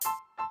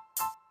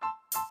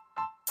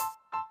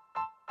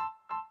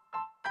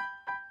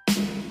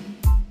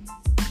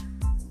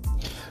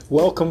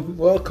Welcome,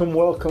 welcome,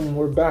 welcome.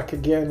 We're back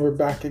again. We're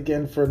back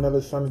again for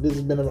another Sunday. This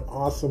has been an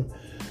awesome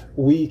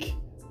week,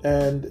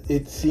 and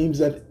it seems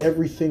that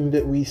everything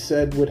that we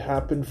said would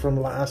happen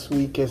from last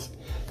week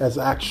has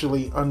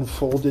actually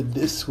unfolded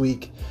this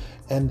week,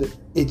 and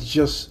it's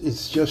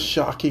just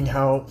shocking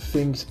how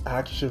things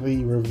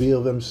actually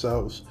reveal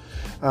themselves.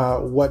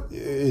 What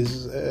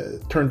is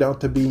turned out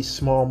to be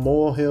small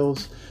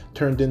molehills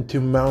turned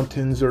into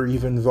mountains or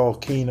even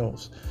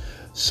volcanoes.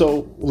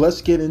 So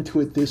let's get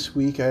into it this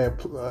week. I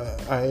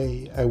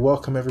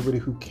welcome everybody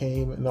who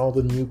came and all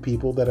the new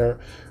people that are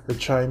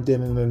chimed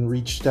in and then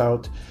reached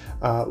out.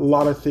 A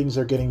lot of things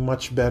are getting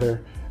much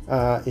better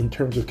in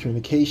terms of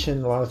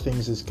communication. A lot of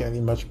things is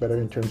getting much better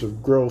in terms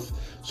of growth.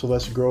 So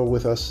let's grow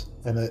with us.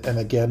 And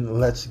again,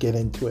 let's get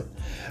into it.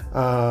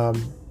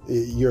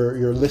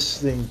 You're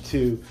listening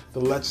to the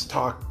Let's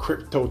Talk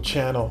Crypto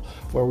channel,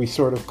 where we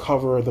sort of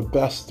cover the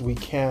best we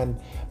can,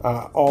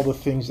 all the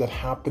things that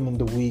happen in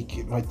the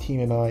week. My team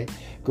and I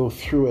go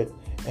through it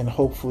and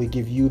hopefully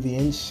give you the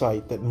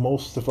insight that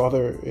most of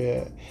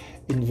other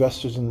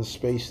investors in the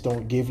space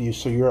don't give you,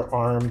 so you're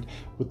armed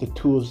with the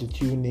tools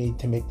that you need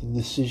to make the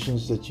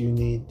decisions that you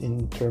need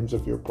in terms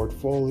of your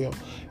portfolio,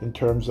 in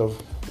terms of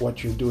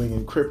what you're doing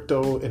in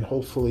crypto, and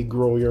hopefully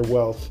grow your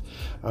wealth.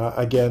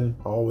 Again,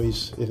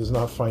 always, it is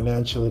not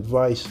financial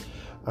advice.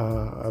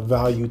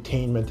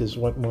 Valuetainment is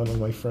what one of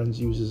my friends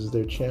uses as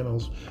their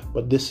channels,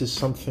 but this is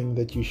something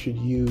that you should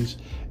use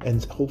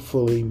and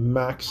hopefully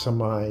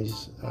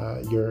maximize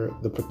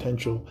the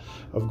potential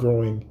of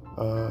growing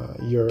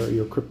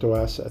your crypto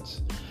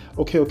assets.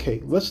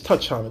 Okay, let's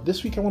touch on it.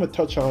 This week I want to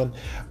touch on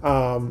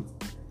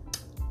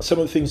some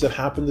of the things that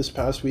happened this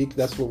past week.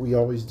 That's what we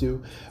always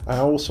do. I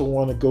also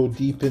want to go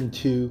deep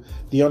into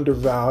the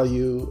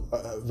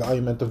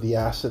valuement of the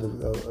asset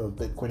of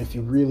Bitcoin. If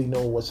you really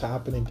know what's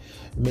happening,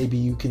 maybe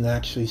you can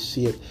actually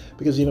see it.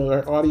 Because,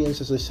 our audience,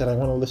 as I said, I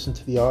want to listen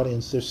to the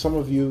audience. There's some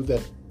of you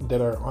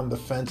that are on the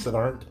fence, that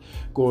aren't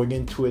going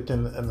into it,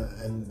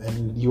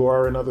 and you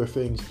are in other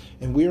things.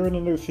 And we are in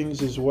other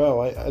things as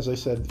well. As I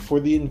said, for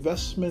the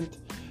investment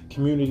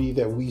community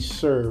that we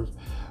serve,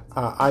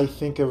 I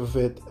think of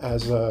it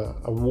as a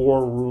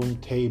war room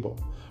table,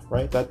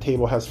 right? That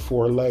table has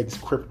 4 legs.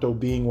 Crypto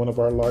being one of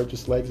our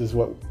largest legs is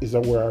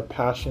where our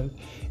passion.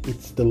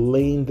 It's the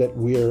lane that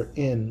we're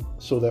in,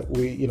 so that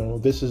we,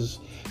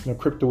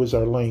 crypto is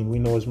our lane. We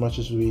know as much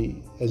as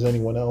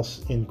anyone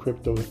else in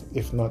crypto,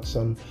 if not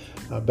some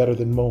better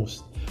than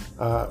most.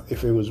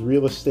 If it was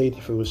real estate,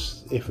 if it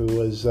was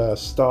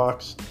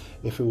stocks,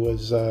 if it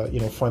was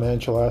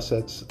financial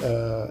assets,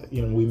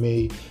 we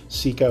may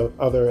seek out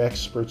other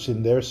experts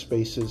in their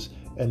spaces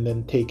and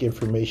then take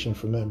information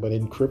from them. But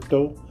in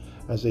crypto,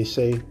 as they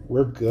say,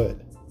 we're good.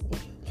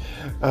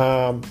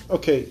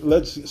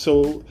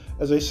 So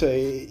as I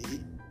say,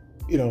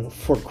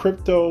 for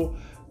crypto,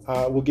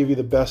 we'll give you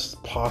the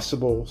best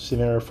possible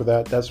scenario for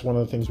that. That's one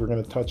of the things we're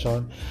going to touch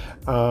on.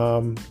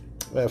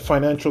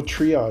 Financial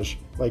triage,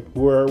 like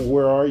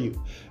where are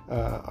you?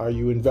 Are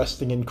you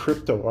investing in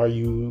crypto? Are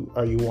you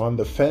on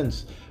the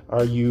fence?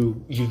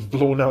 You've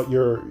blown out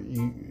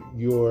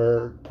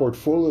your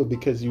portfolio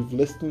because you've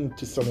listened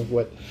to some of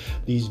what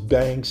these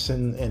banks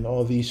and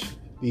all these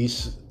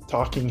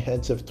talking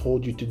heads have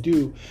told you to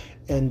do,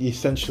 and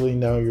essentially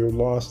now you're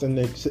lost.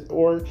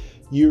 Or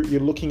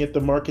you're looking at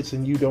the markets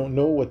and you don't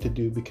know what to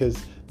do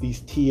because these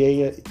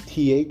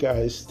TA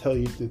guys tell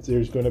you that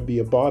there's going to be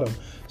a bottom,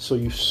 so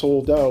you've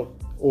sold out,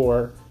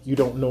 or you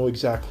don't know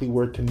exactly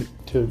where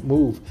to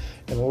move.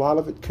 And a lot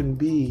of it can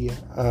be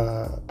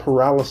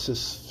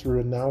paralysis through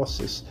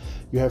analysis.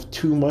 You have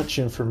too much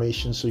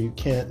information, so you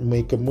can't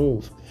make a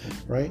move,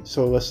 right?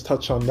 So let's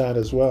touch on that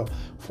as well.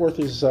 Fourth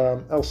is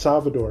El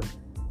Salvador.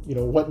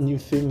 What new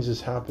things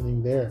is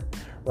happening there,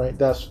 right?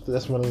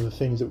 That's one of the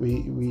things that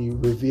we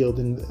revealed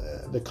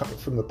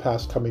from the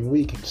past coming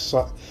week.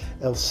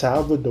 El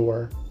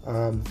Salvador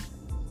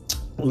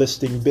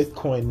listing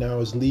Bitcoin now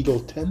as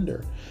legal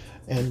tender.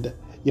 And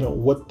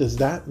what does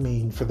that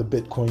mean for the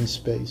Bitcoin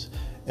space?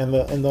 And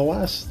the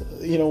last,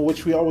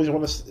 which we always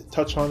want to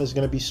touch on, is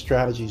going to be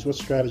strategies. What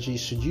strategies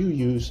should you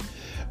use,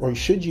 or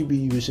should you be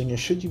using, or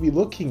should you be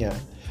looking at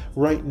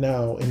right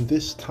now in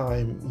this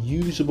time?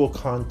 Usable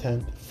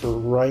content for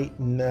right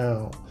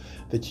now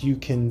that you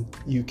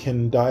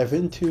can dive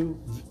into,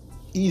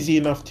 easy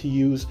enough to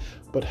use,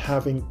 but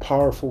having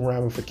powerful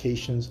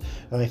ramifications.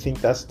 And I think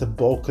that's the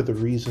bulk of the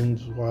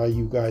reasons why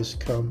you guys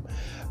come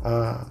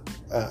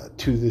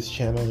to this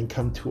channel and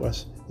come to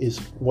us, is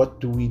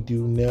what do we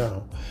do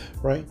now,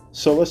 right?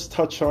 So let's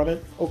touch on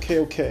it.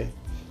 Okay.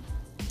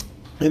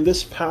 In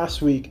this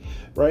past week,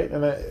 right?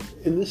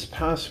 In this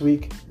past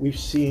week, we've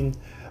seen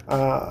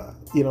a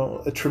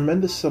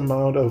tremendous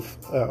amount of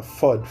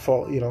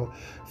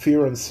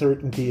fear,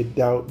 uncertainty, and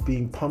doubt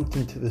being pumped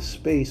into the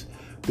space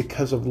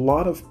because of a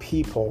lot of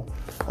people.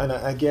 And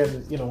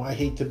again, I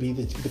hate to be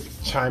the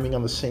chiming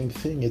on the same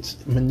thing.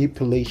 It's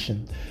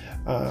manipulation.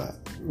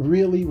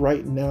 Really,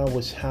 right now,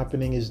 what's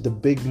happening is the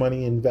big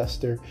money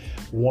investor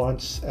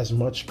wants as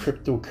much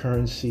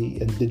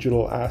cryptocurrency and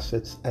digital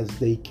assets as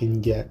they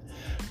can get,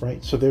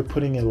 right? So they're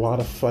putting a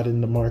lot of FUD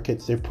in the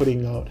markets. They're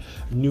putting out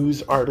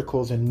news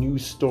articles and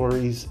news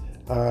stories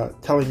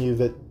telling you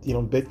that, you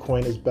know,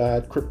 Bitcoin is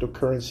bad,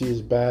 cryptocurrency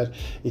is bad,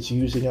 it's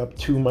using up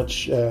too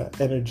much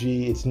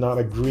energy, it's not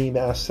a green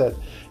asset,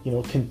 you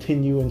know,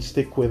 continue and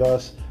stick with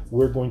us.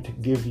 We're going to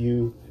give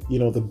you, you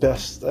know, the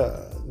best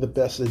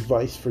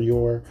advice for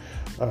your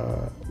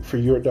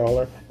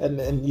dollar.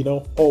 And you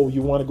know, oh,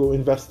 you want to go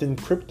invest in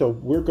crypto?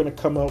 We're going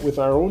to come out with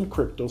our own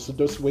crypto, so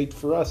just wait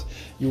for us.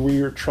 We're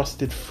your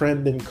trusted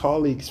friend and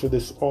colleagues for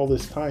all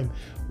this time.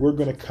 We're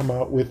going to come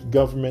out with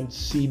government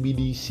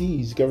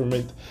CBDCs,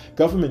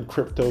 government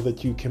crypto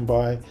that you can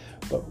buy.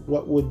 But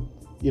what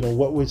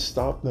would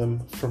stop them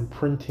from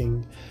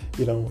printing,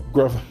 you know,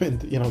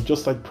 government, you know,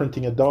 just like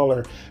printing a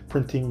dollar,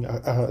 printing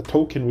a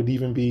token would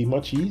even be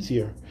much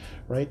easier,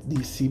 right?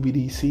 These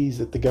CBDCs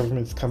that the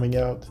government's coming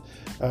out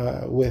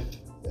with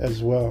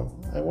as well.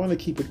 I want to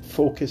keep it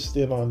focused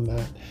in on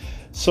that.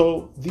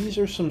 So these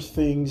are some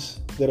things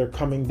that are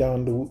coming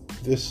down to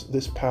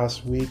this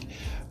past week.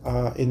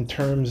 In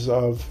terms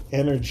of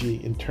energy,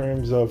 in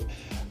terms of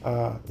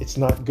it's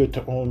not good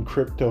to own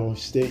crypto.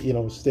 Stay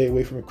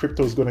away from it.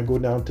 Crypto is going to go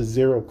down to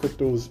zero.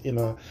 Crypto is in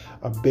a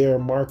bear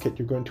market.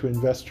 You're going to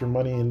invest your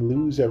money and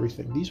lose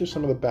everything. These are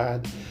some of the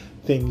bad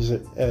things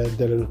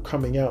that are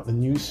coming out, the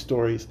news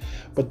stories.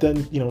 But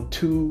then, you know,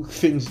 2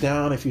 things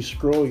down, if you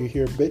scroll, you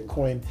hear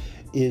Bitcoin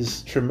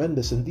is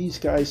tremendous, and these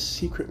guys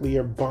secretly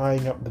are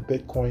buying up the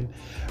Bitcoin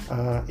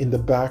in the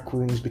back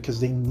rooms because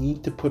they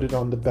need to put it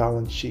on the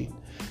balance sheet.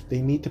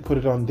 They need to put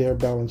it on their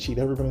balance sheet.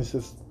 Everybody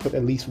says put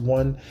at least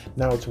 1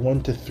 to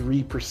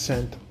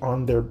 3%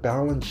 on their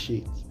balance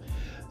sheets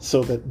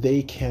so that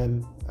they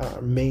can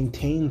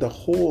maintain the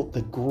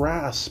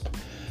grasp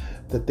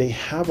that they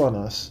have on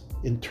us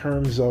in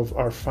terms of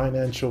our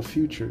financial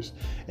futures.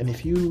 And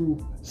if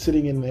you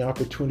sitting in the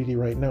opportunity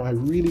right now, I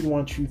really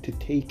want you to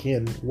take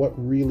in what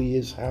really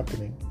is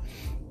happening.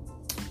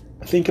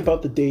 Think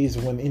about the days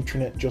when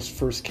internet just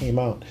first came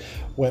out,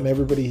 when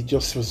everybody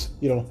just was,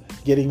 you know,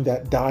 getting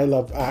that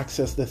dial-up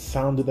access, the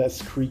sound of that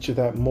screech of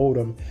that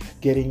modem,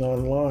 getting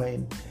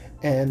online.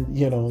 And,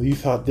 you know, you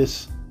thought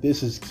this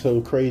is so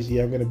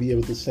crazy. I'm going to be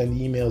able to send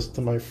emails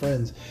to my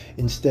friends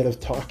instead of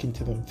talking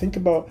to them. Think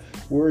about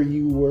where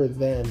you were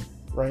then,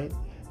 right?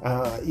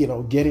 You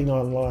know, getting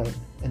online.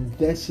 And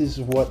this is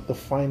what the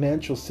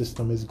financial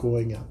system is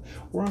going at.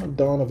 We're on the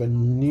dawn of a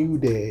new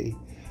day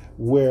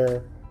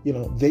where, you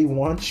know, they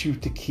want you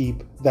to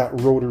keep that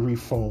rotary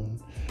phone,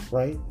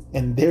 right?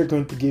 And they're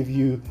going to give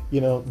you, you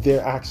know,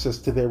 their access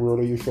to their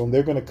rotary phone.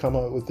 They're going to come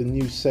out with the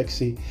new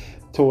sexy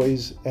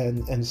toys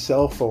and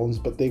cell phones,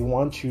 but they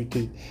want you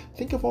to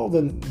think of all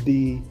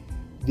the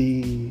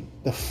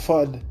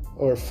FUD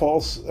or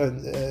false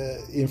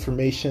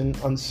information,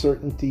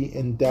 uncertainty,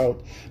 and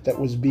doubt that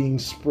was being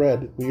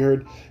spread. We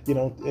heard, you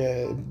know,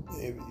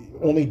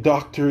 only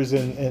doctors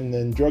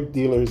and drug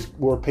dealers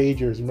wore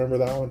pagers. Remember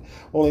that one?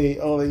 Only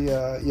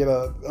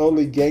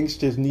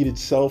gangsters needed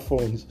cell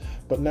phones.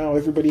 But now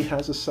everybody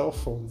has a cell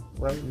phone,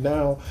 right?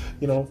 Now,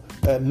 you know,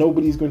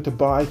 nobody's going to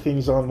buy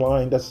things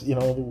online. That's, you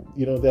know,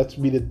 that's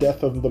be the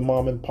death of the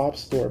mom and pop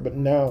store. But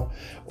now,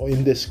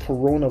 in this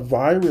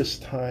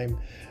coronavirus time,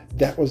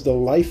 that was the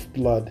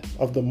lifeblood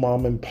of the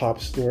mom and pop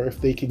store.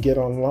 If they could get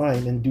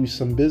online and do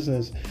some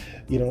business,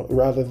 you know,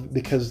 rather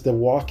because the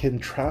walk-in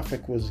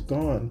traffic was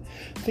gone.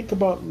 Think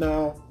about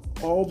now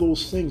all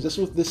those things. That's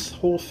what this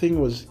whole thing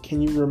was.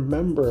 Can you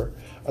remember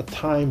a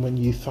time when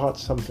you thought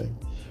something,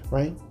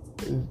 right?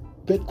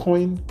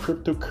 Bitcoin,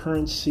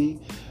 cryptocurrency,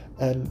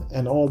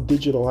 and all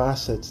digital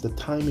assets. The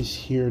time is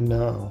here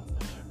now,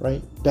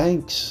 right?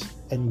 Banks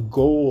and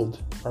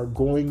gold are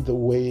going the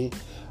way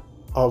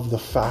of the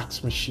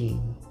fax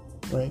machine,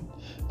 right?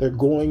 They're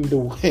going the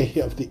way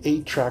of the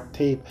 8-track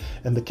tape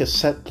and the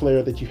cassette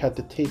player that you had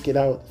to take it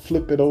out,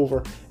 flip it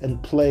over, and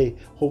play,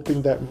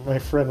 hoping that my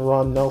friend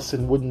Ron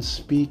Nelson wouldn't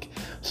speak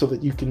so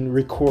that you can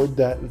record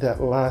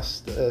that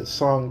last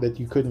song that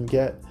you couldn't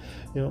get.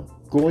 You know,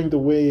 going the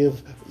way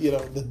of, you know,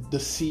 the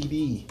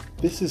CD.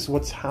 This is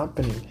what's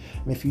happening.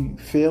 And if you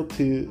fail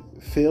to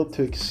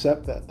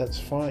accept that, that's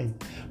fine.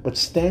 But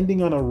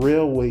standing on a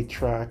railway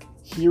track,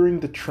 hearing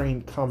the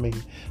train coming,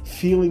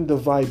 feeling the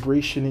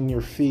vibration in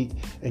your feet,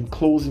 and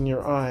closing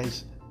your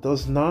eyes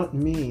does not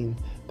mean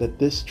that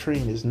this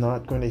train is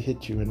not going to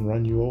hit you and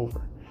run you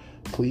over.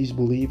 Please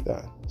believe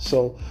that.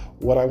 So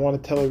what I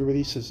want to tell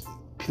everybody is,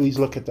 please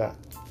look at that.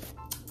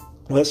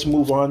 Let's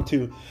move on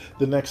to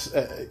the next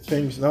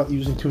things, not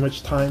using too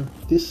much time.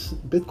 This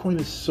Bitcoin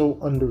is so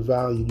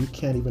undervalued. You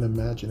can't even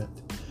imagine it.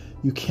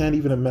 You can't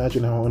even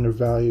imagine how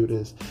undervalued it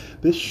is.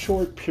 This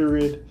short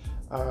period,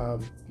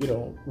 you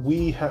know,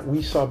 we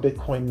saw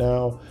Bitcoin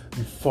now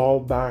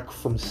fall back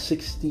from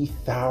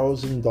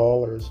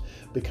 $60,000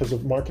 because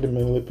of market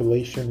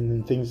manipulation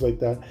and things like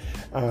that.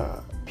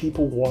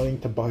 People wanting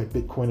to buy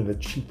Bitcoin at a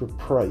cheaper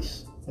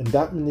price. And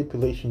that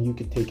manipulation you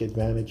could take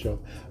advantage of.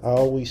 I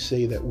always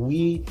say that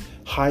we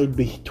hide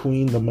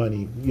between the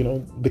money,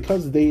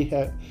 because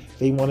they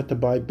wanted to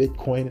buy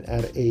Bitcoin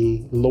at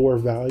a lower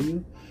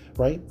value,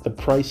 right? The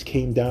price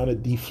came down,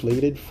 it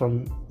deflated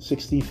from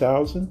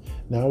 60,000.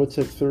 Now it's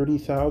at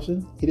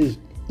 30,000.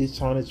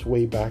 It's on its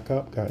way back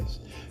up, guys.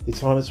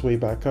 It's on its way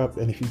back up.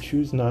 And if you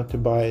choose not to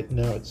buy it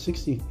now at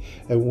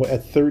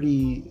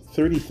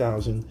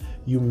 30,000,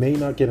 you may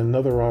not get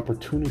another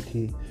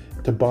opportunity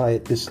to buy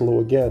it this low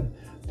again.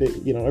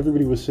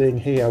 Everybody was saying,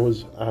 hey, I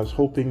was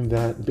hoping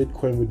that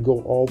Bitcoin would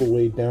go all the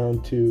way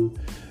down to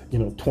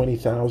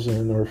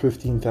 20,000 or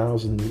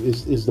 15,000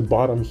 is the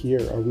bottom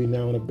here. Are we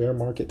now in a bear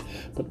market?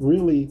 But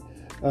really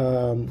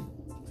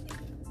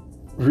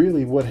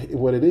what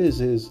it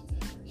is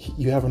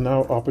you have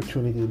now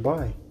opportunity to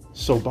buy.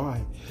 So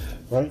buy,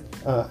 right?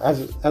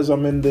 As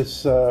I'm in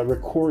this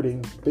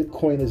recording,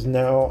 Bitcoin is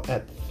now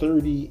at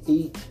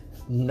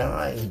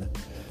 38.9.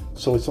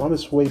 So it's on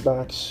its way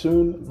back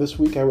soon. This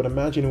week, I would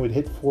imagine it would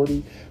hit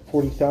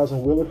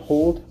 40,000. Will it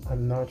hold?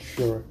 I'm not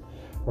sure,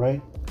 right?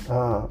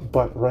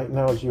 But right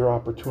now is your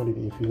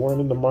opportunity. If you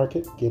weren't in the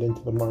market, get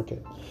into the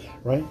market,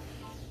 right?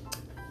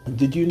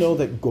 Did you know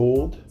that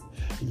gold,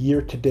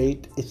 year to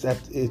date, it's at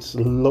its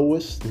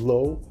lowest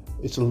low?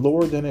 It's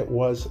lower than it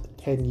was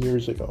 10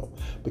 years ago,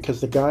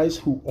 because the guys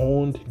who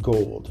owned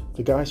gold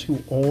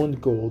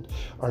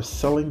are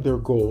selling their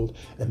gold,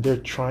 and they're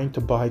trying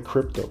to buy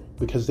crypto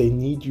because they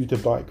need you to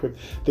buy crypto.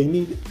 They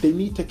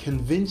need to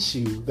convince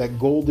you that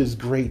gold is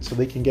great so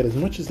they can get as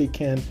much as they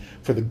can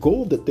for the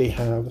gold that they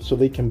have so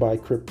they can buy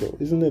crypto.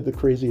 Isn't it the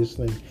craziest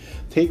thing?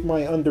 Take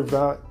my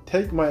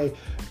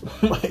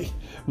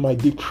my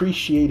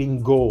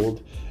depreciating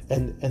gold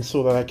and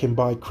so that I can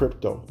buy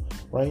crypto.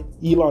 Right?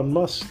 Elon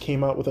Musk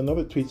came out with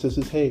another tweet that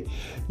says, hey,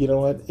 you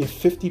know what? If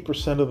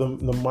 50% of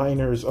the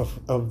miners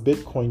of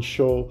Bitcoin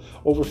show,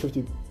 over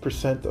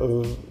 50%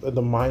 of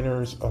the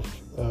miners of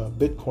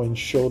Bitcoin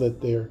show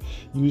that they're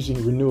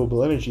using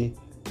renewable energy,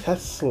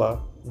 Tesla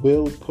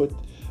will put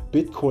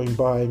Bitcoin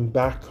buying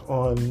back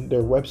on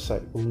their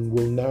website,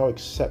 will now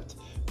accept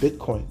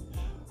Bitcoin.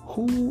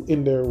 Who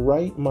in their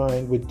right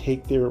mind would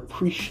take their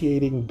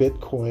appreciating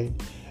Bitcoin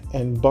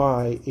and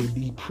buy a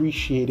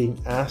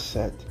depreciating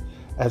asset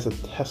as a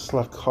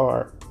Tesla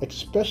car,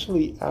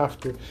 especially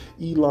after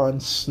Elon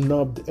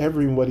snubbed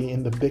everybody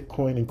in the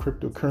Bitcoin and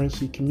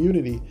cryptocurrency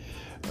community,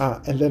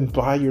 and then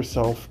buy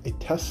yourself a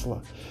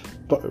Tesla?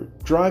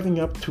 But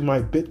driving up to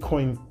my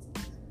Bitcoin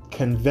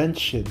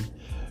convention,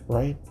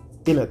 right,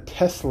 in a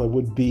Tesla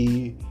would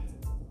be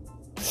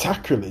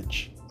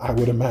sacrilege, I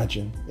would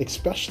imagine,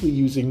 especially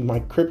using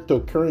my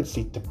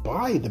cryptocurrency to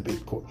buy the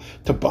Bitcoin,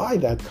 to buy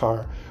that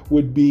car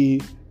would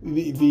be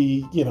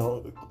the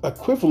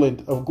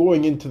equivalent of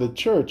going into the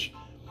church.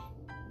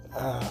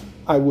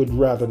 I would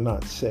rather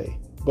not say,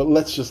 but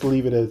let's just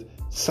leave it as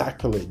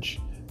sacrilege.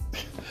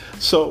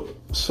 So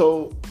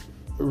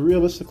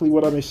realistically,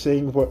 what I'm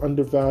saying, what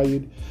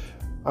undervalued,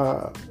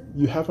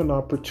 you have an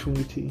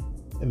opportunity,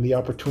 and the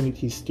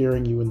opportunity is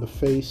staring you in the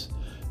face,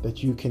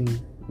 that you can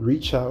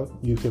reach out,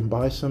 you can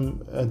buy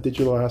some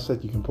digital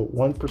asset, you can put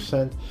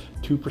 1%,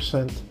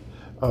 2%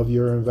 of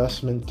your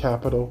investment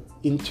capital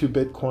into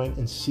Bitcoin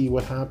and see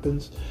what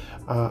happens.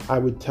 I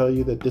would tell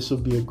you that this will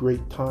be a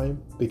great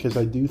time, because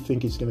I do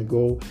think it's going to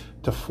go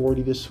to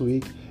 40 this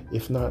week.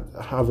 If not,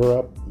 hover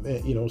up,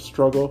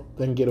 struggle,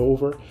 then get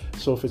over.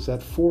 So if it's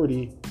at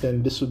 40,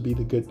 then this would be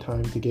the good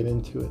time to get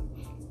into it.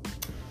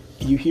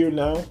 You hear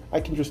now, I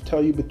can just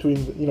tell you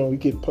between, we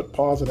can put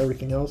pause and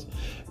everything else.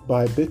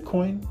 Buy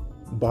Bitcoin,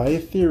 buy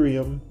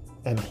Ethereum,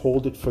 and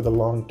hold it for the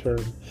long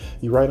term.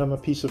 You write on a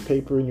piece of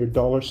paper in your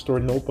dollar store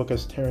notebook,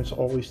 as Terrence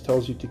always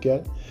tells you to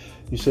get.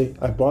 You say,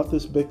 I bought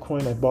this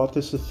Bitcoin, I bought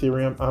this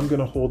Ethereum, I'm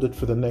going to hold it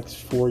for the next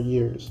 4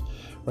 years,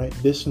 right?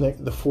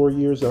 The 4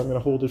 years that I'm going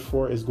to hold it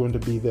for is going to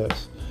be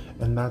this,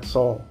 and that's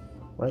all,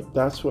 right?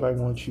 That's what I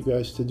want you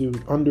guys to do.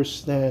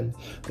 Understand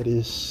that it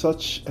is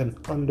such an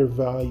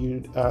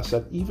undervalued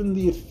asset. Even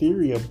the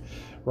Ethereum,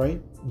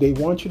 right? They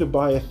want you to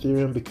buy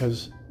Ethereum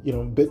because,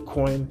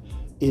 Bitcoin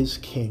is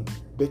king.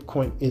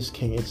 Bitcoin is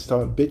king. It's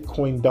the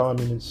Bitcoin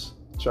dominance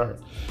chart.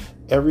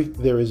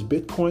 There is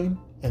Bitcoin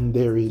and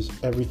there is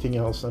everything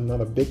else. I'm not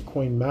a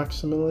Bitcoin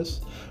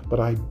maximalist, but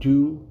I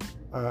do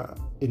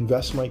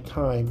invest my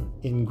time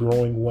in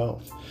growing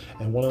wealth.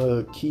 And one of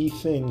the key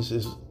things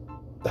is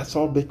that's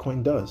all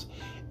Bitcoin does.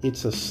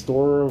 It's a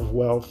store of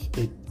wealth.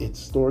 It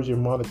stores your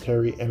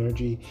monetary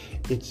energy.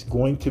 It's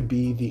going to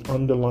be the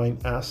underlying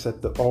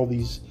asset that all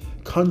these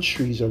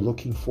countries are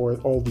looking for,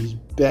 all these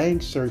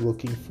banks are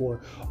looking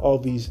for, all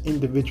these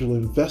individual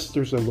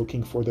investors are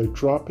looking for. They're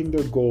dropping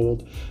their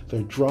gold,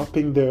 they're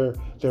dropping their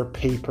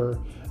paper,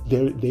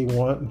 they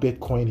want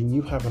Bitcoin, and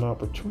you have an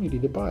opportunity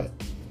to buy it.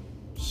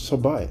 So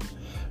buy it,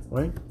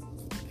 right?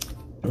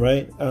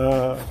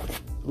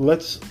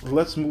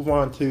 Let's move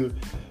on to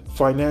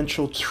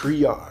financial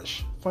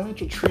triage.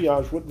 Financial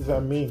triage, what does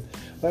that mean?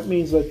 That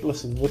means that,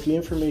 listen, with the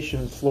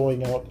information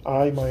flowing out,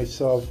 I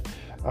myself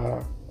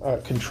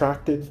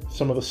contracted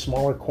some of the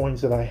smaller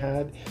coins that I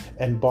had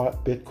and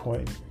bought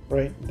Bitcoin.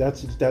 Right,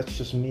 that's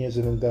just me as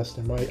an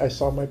investor. I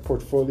saw my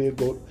portfolio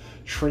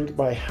shrink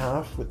by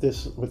half with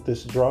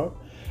this drop,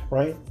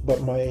 right?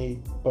 But my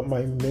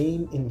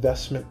main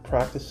investment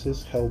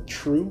practices held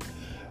true.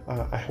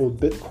 I hold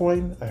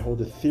Bitcoin, I hold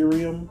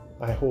Ethereum,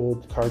 I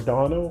hold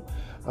Cardano,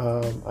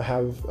 I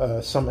have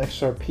some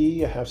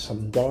XRP, I have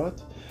some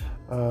DOT,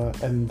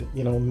 and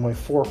my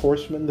 4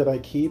 horsemen that I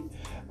keep.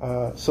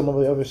 Some of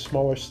the other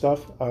smaller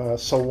stuff.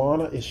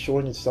 Solana is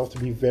showing itself to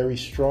be very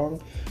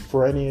strong.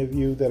 For any of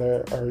you that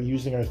are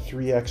using our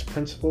 3x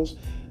principles,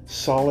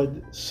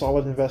 solid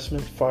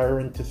investment. Fire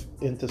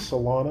into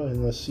Solana,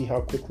 and let's see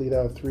how quickly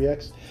that'll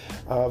 3x.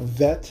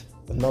 VET,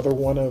 another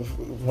one of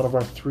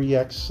our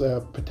 3x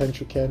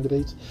potential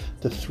candidates,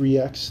 the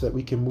 3x that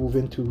we can move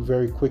into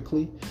very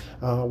quickly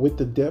with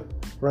the dip,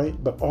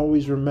 right? But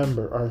always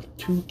remember, our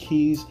 2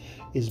 keys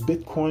is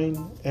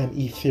Bitcoin and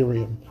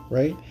Ethereum,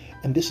 right?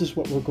 And this is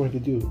what we're going to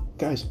do.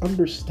 Guys,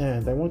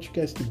 understand, I want you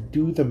guys to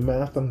do the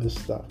math on this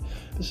stuff.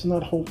 This is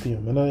not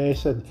hopium. And like I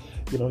said,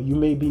 you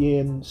may be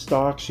in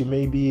stocks, you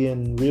may be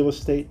in real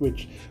estate,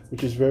 which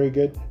is very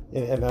good.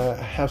 And I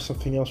have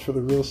something else for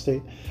the real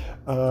estate.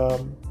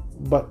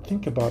 But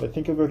think about it.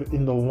 Think of it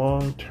in the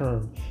long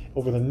term.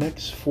 Over the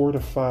next 4 to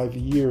 5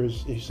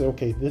 years, you say,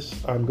 okay,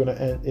 I'm going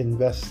to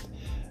invest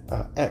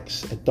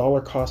X at dollar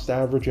cost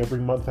average every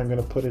month. I'm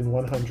going to put in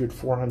 100,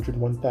 400,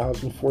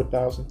 1,000,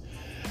 4,000,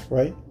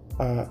 right?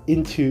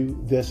 Into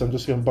this. I'm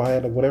just going to buy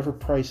it at whatever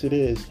price it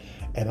is,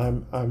 and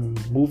I'm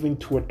moving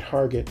to a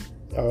target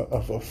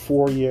of a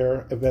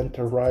 4-year event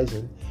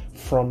horizon.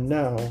 From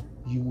now,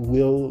 you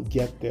will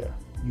get there.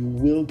 You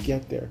will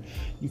get there.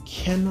 You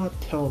cannot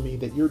tell me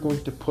that you're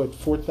going to put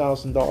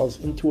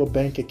 $4,000 into a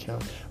bank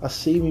account, a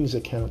savings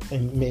account,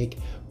 and make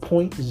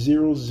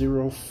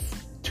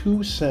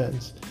 0.002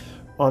 cents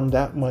on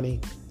that money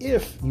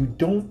if you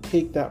don't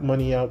take that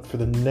money out for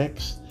the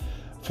next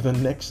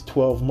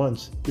 12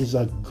 months. Is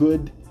a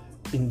good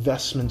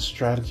investment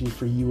strategy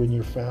for you and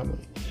your family,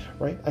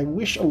 right? I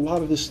wish a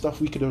lot of this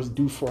stuff we could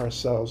do for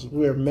ourselves.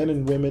 We're men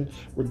and women.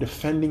 We're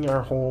defending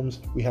our homes.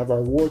 We have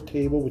our war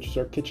table, which is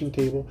our kitchen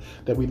table,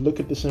 that we look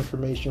at this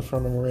information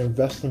from, and we're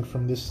investing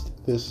from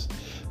this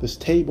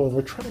table, and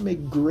we're trying to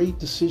make great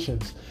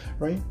decisions,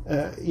 right?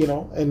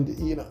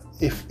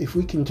 If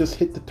we can just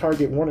hit the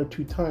target 1 or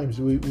 2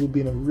 times, we'll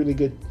be in a really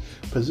good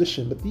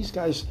position. But these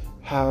guys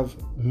have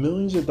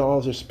millions of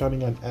dollars they're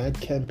spending on ad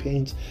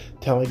campaigns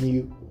telling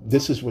you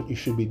this is what you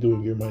should be doing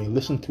with your money.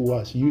 Listen to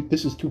us.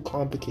 This is too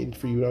complicated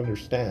for you to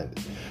understand,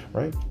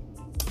 right?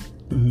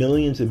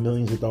 Millions and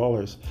millions of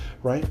dollars,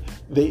 right?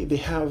 They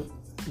have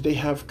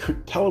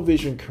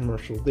television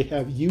commercials, they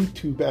have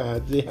YouTube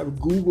ads, they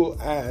have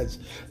Google ads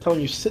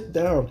telling you, sit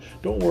down,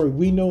 don't worry,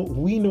 we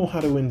know how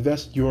to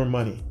invest your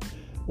money.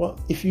 Well,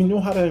 if you know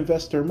how to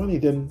invest our money,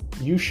 then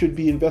you should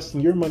be investing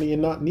your money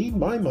and not need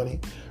my money,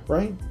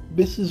 right?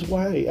 This is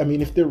why,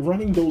 if they're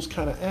running those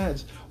kind of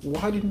ads,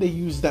 why didn't they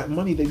use that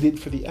money they did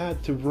for the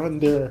ad to run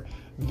their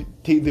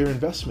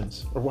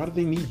investments? Or why do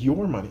they need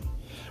your money,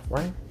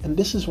 right? And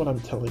this is what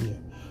I'm telling you,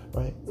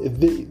 right?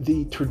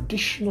 The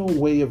traditional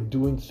way of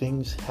doing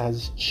things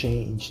has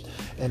changed.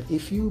 And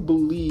if you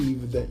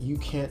believe that you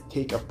can't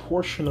take a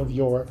portion of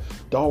your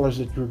dollars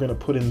that you're going to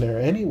put in there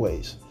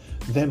anyways,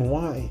 then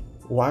why?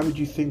 Why would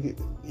you think,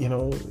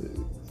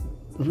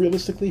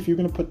 realistically, if you're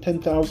going to put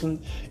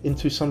 10,000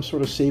 into some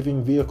sort of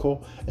saving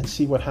vehicle and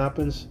see what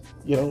happens,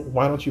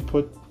 why don't you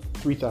put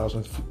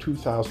 3,000,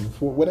 2,000,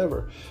 4,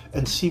 whatever,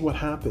 and see what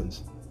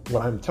happens?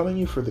 What I'm telling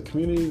you, for the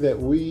community that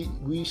we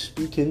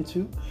speak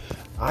into,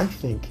 I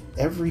think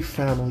every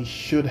family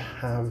should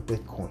have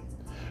Bitcoin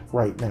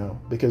right now,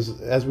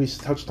 because as we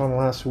touched on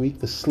last week,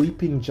 the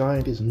sleeping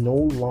giant is no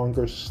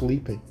longer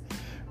sleeping,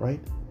 right?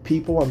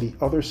 People on the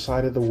other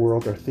side of the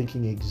world are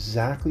thinking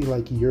exactly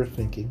like you're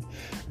thinking.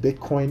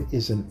 Bitcoin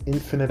is an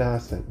infinite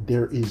asset.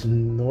 There is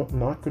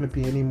not going to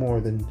be any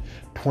more than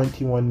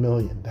 21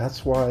 million.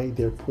 That's why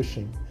they're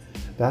pushing.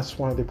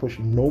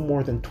 No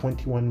more than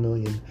 21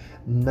 million.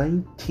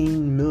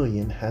 19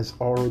 million has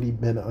already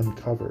been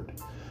uncovered,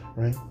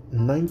 right?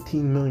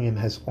 19 million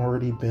has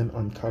already been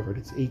uncovered.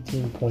 It's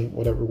 18 point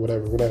whatever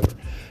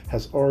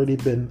has already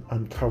been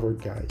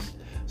uncovered, guys.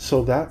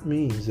 So that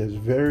means there's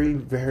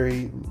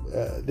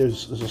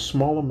there's a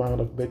small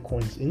amount of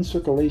Bitcoins in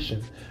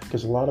circulation,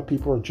 because a lot of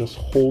people are just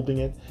holding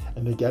it,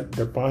 and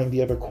they're buying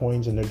the other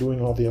coins, and they're doing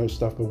all the other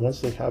stuff. But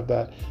once they have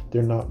that,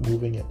 they're not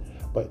moving it.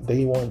 But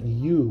they want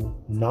you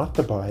not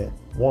to buy it,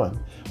 one,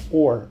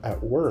 or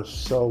at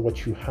worst, sell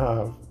what you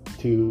have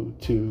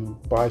to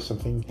buy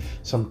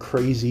some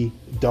crazy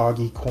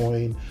doggy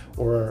coin,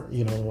 or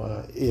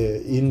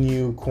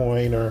Inu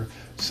coin, or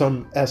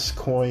some S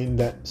coin,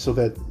 so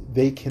that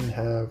they can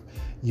have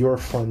your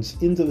funds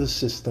into the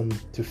system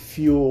to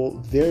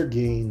fuel their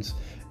gains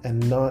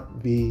and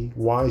not be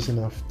wise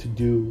enough to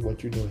do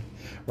what you're doing,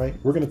 right?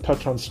 We're going to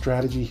touch on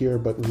strategy here,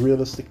 but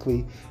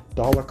realistically,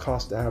 dollar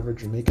cost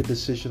average, make a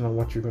decision on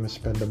what you're going to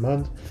spend a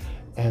month,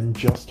 and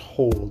just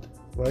hold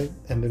right?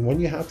 And then when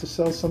you have to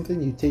sell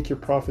something, you take your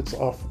profits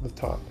off the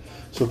top.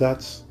 So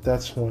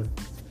that's one.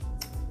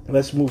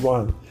 Let's move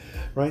on,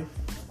 right?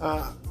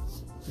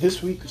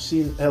 This week we've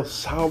seen El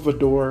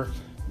Salvador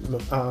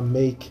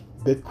make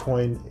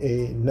Bitcoin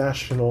a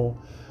national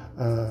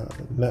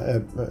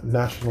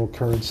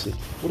currency.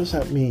 What does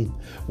that mean?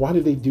 Why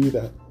did they do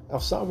that? El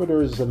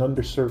Salvador is an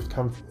underserved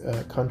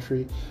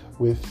country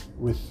with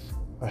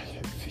a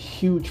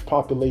huge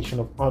population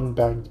of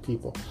unbanked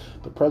people.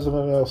 The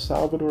president of El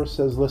Salvador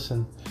says,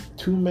 listen,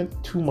 too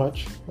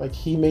much. Like,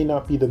 he may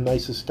not be the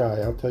nicest guy,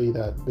 I'll tell you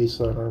that based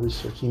on our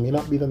research. He may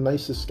not be the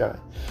nicest guy,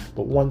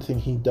 but one thing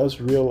he does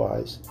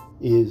realize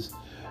is,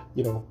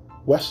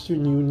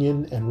 Western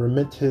Union and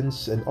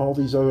remittance and all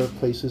these other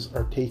places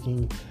are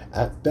taking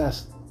at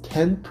best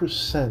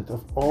 10%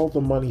 of all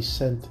the money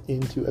sent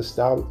into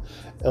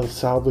El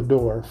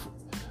Salvador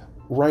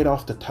right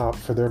off the top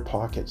for their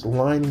pockets,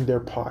 lining their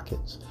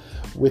pockets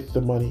with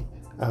the money,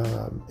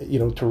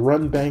 to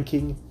run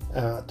banking,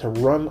 to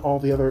run all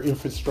the other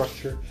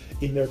infrastructure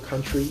in their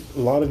country. A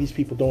lot of these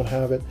people don't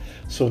have it.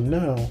 So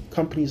now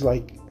companies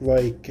like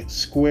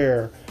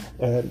Square,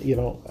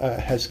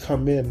 has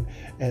come in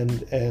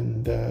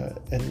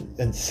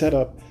and set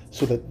up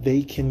so that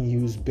they can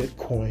use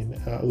Bitcoin,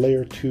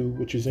 layer 2,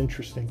 which is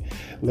interesting.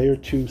 Layer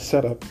 2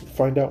 setup.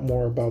 Find out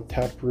more about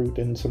Taproot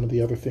and some of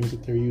the other things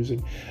that they're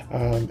using,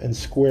 and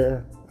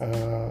Square,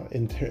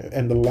 and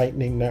the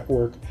Lightning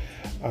Network.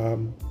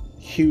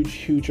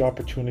 Huge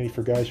opportunity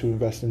for guys who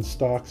invest in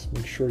stocks.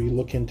 Make sure you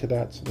look into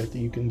that so that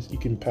you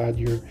can pad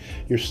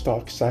your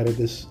stock side of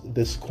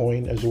this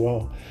coin as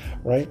well,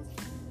 right?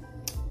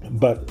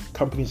 But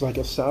companies like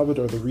El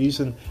Salvador, the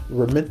reason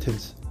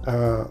remittance,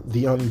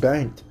 the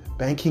unbanked,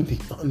 banking the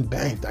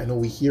unbanked, I know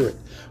we hear it,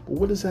 but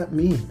what does that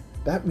mean?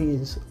 That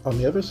means on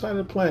the other side of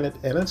the planet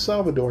and El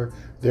Salvador,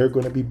 they're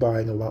going to be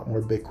buying a lot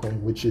more Bitcoin,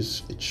 which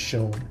it's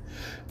shown.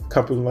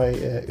 Countries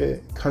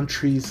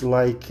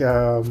like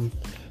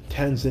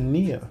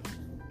Tanzania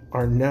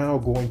are now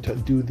going to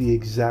do the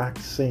exact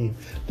same.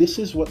 This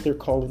is what they're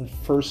calling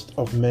first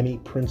of many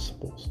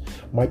principles.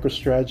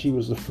 MicroStrategy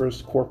was the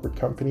first corporate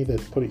company that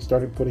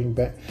started putting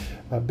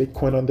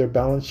Bitcoin on their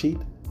balance sheet,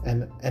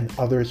 and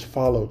others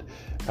followed.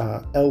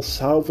 El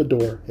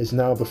Salvador is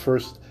now the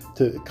first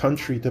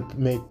country to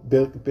make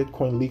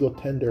Bitcoin legal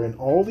tender, and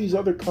all these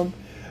other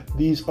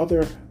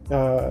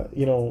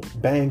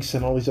banks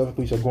and all these other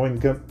places are going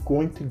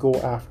to go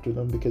after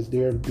them because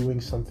they're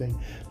doing something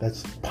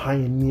that's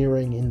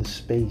pioneering in the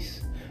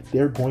space.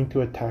 They're going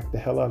to attack the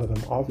hell out of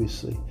them,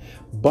 obviously.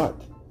 But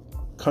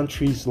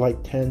countries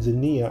like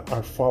Tanzania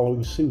are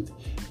following suit.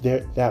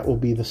 That will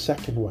be the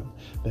second one.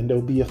 Then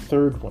there'll be a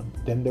third one.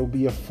 Then there'll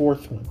be a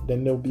fourth one.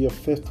 Then there'll be a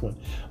fifth one,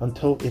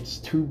 until it's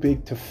too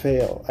big to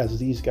fail, as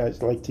these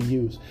guys like to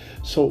use.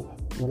 So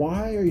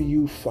why are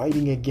you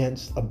fighting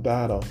against a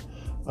battle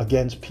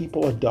against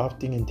people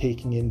adopting and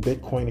taking in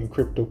Bitcoin and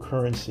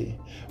cryptocurrency?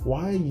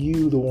 Why are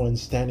you the one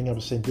standing up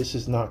and saying this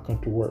is not going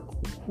to work?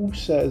 Who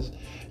says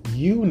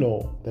you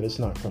know that it's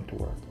not going to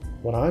work?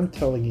 What I'm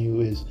telling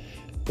you is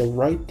the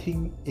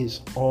writing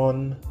is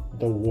on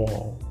the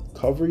wall.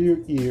 Cover your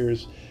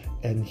ears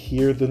and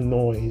hear the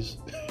noise.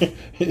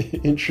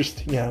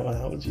 Interesting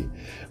analogy,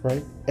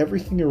 right?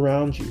 Everything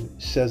around you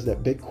says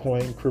that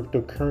Bitcoin,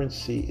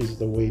 cryptocurrency is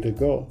the way to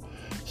go.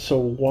 So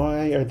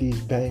why are these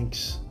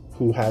banks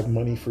who have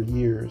money for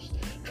years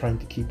trying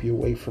to keep you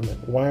away from it?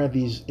 Why are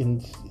these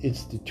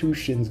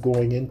institutions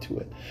going into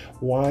it?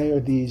 Why are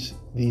these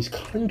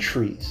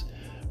countries,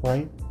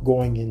 right,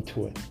 going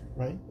into it,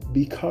 right?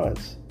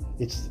 Because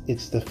it's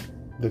the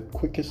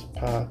quickest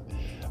path,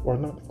 or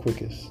not the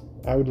quickest,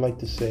 I would like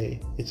to say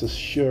it's a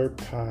sure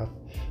path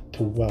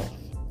to wealth.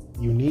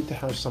 You need to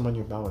have some on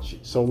your balance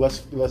sheet. So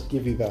let's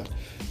give you that.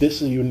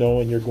 This is,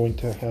 and you're going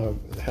to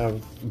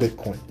have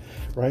Bitcoin,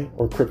 right,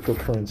 or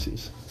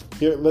cryptocurrencies.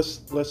 Here,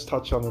 let's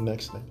touch on the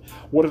next thing.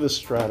 What are the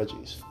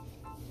strategies?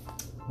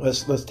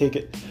 Let's take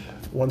it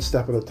one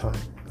step at a time.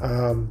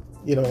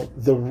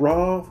 The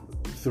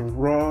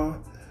raw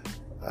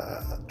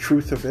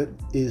truth of it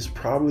is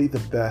probably the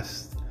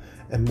best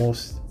and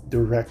most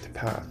direct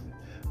path.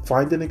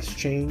 Find an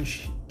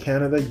exchange,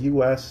 Canada,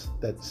 US,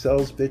 that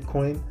sells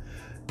Bitcoin.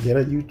 Get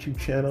a YouTube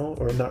channel,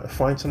 or not.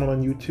 Find someone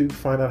on YouTube.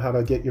 Find out how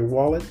to get your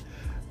wallet.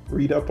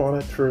 Read up on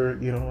it for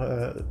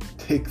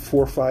take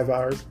 4 or 5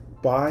 hours.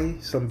 Buy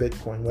some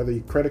Bitcoin, whether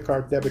you credit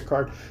card, debit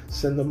card,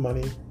 send them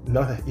money.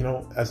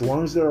 As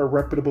long as they're a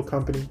reputable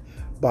company,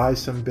 buy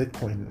some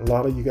Bitcoin. A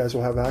lot of you guys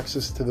will have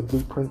access to the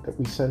blueprint that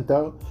we sent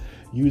out.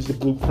 Use the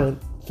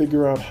blueprint.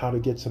 Figure out how to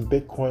get some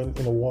Bitcoin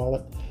in a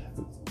wallet,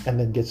 and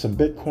then get some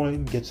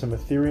Bitcoin, get some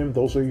Ethereum.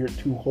 Those are your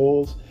 2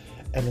 holes,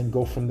 and then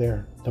go from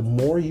there. The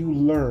more you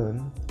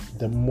learn,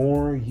 the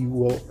more you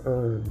will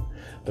earn.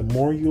 The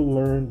more you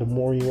learn, the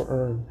more you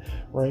earn,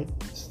 right?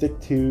 Stick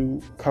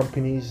to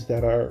companies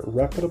that are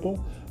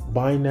reputable.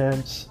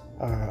 Binance,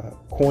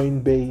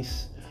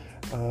 Coinbase,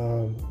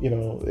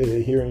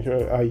 here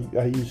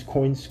I use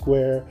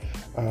CoinSquare.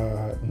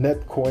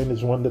 Netcoin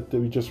is one that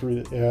we just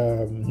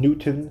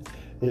Newton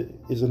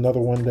is another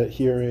one that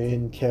here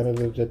in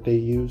Canada that they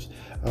use.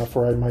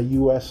 For my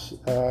US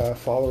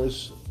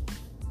followers,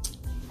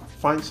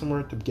 find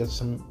somewhere to get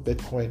some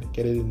Bitcoin,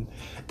 get it in,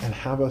 and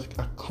have a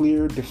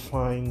clear,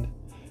 defined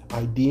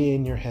idea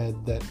in your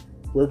head that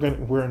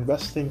we're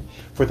investing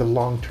for the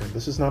long term.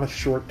 This is not a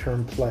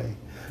short-term play.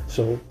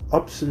 So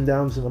ups and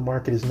downs in the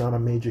market is not a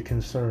major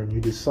concern. You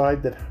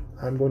decide that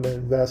I'm going to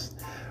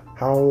invest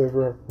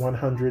however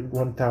 100,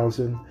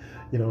 1,000,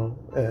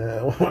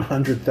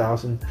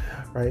 100,000,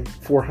 right?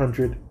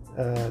 400,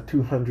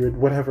 200,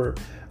 whatever,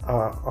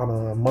 on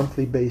a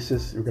monthly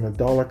basis. You're going to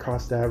dollar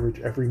cost average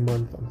every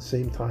month. On the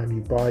same time, you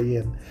buy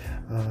in.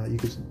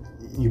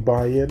 You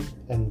buy in,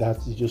 and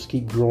that's, you just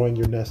keep growing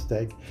your nest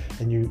egg,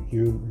 and you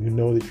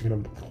know that you're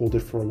going to hold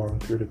it for a long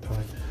period of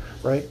time,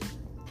 right?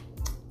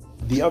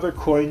 The other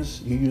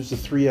coins, you use the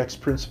 3x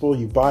principle.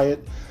 You buy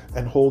it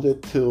and hold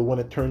it till when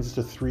it turns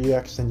to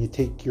 3x, and you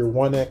take your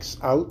 1x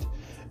out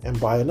and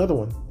buy another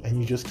one, and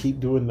you just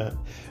keep doing that.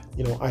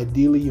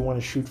 Ideally you want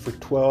to shoot for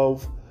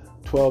 12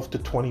 to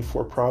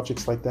 24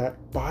 projects like that.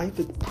 Buy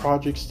the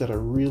projects that are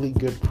really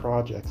good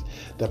projects.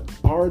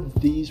 Are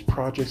these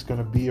projects going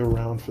to be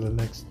around for the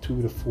next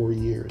 2 to 4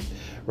 years,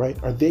 right?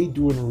 Are they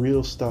doing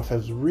real stuff?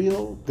 Has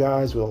real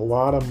guys with a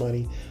lot of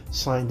money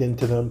signed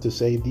into them to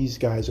say these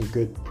guys are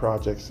good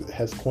projects?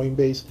 Has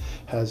Coinbase,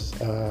 has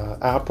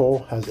Apple,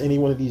 has any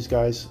one of these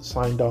guys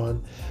signed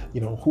on?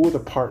 Who are the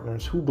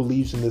partners? Who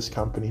believes in this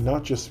company?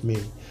 Not just me,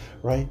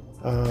 right?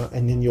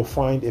 And then you'll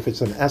find if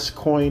it's an S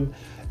coin,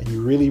 and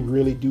you really,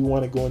 really do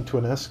want to go into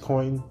an S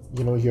coin,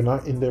 you're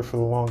not in there for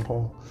the long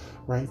haul,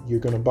 right? You're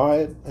going to buy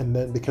it, and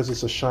then because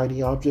it's a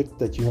shiny object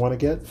that you want to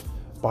get,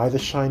 buy the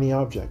shiny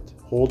object.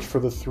 Hold for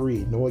the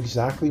 3. Know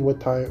exactly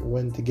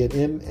when to get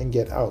in and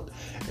get out.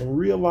 And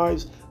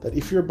realize that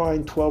if you're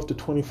buying 12 to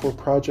 24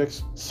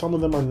 projects, some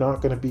of them are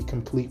not going to be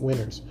complete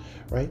winners,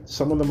 right?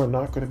 Some of them are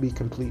not going to be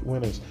complete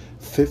winners.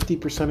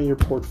 50% of your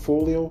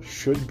portfolio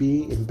should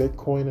be in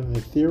Bitcoin and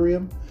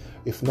Ethereum,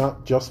 if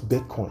not just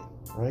Bitcoin.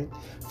 Right?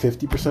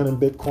 50% in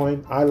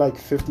Bitcoin. I like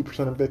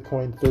 50% in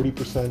Bitcoin,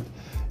 30%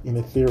 in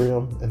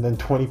Ethereum, and then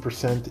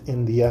 20%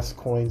 in the S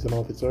coins and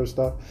all this other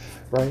stuff,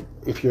 right?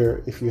 If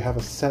you have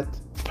a set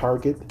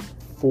target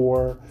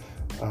for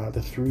the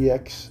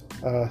 3x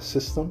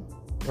system,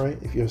 right?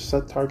 If you have a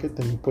set target,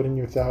 then you put in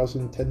your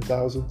 1,000,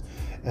 10,000,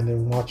 and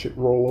then watch it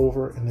roll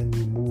over, and then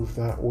you move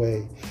that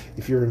way.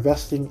 If you're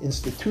investing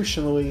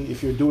institutionally,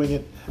 if you're doing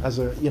it as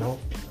a,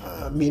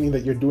 meaning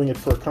that you're doing it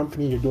for a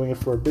company, you're doing it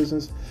for a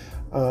business,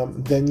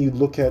 then you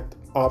look at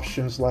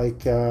options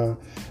like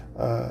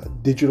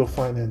digital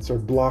finance or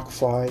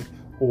BlockFi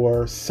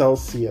or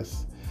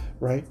Celsius,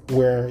 right?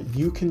 Where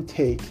you can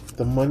take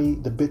the money,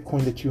 the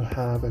Bitcoin that you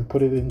have, and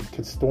put it in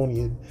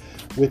custodian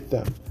with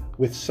them.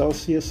 With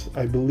Celsius,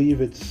 I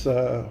believe it's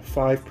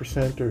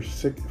 5% or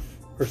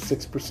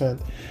 6%.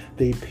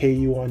 They pay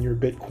you on your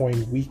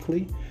Bitcoin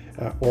weekly,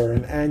 or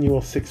an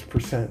annual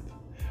 6%,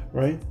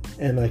 right?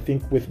 And I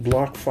think with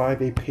BlockFi,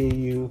 they pay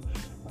you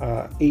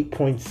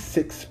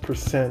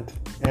 8.6%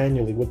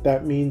 annually. What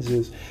that means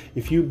is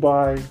if you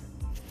buy,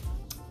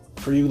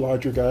 for you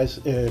larger guys,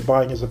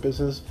 buying as a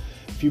business,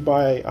 if you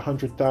buy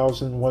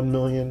 100,000, 1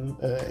 million,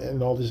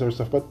 and all this other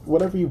stuff, but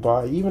whatever you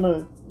buy,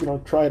 even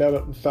try it out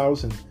at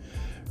 1,000,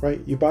 right?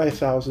 You buy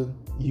 1,000,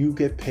 you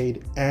get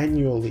paid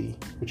annually,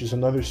 which is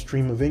another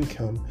stream of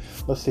income.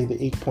 Let's say the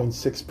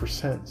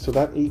 8.6%. So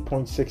that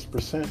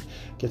 8.6%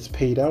 gets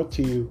paid out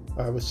to you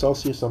with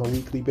Celsius on a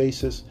weekly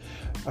basis.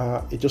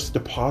 It just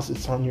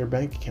deposits on your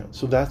bank account.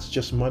 So that's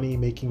just money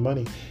making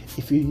money.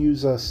 If you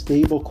use a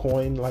stable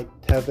coin like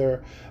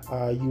Tether,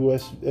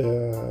 US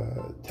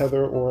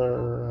Tether,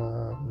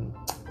 or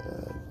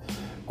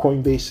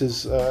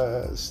Coinbase's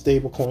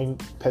stable coin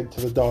pegged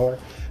to the dollar,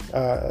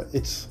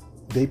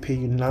 they pay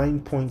you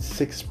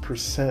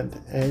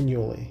 9.6%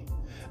 annually.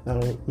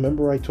 Now,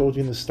 remember I told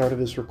you in the start of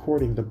this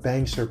recording, the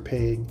banks are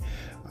paying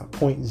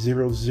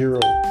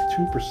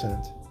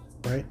 0.002%,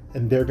 right?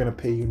 And they're going to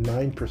pay you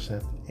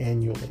 9%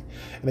 annually.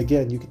 And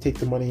again, you can take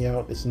the money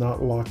out. It's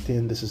not locked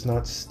in. This is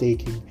not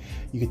staking.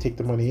 You can take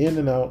the money in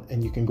and out,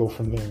 and you can go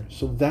from there.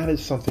 So that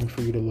is something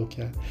for you to look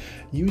at.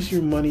 Use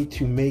your money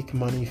to make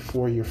money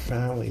for your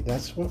family.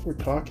 That's what we're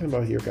talking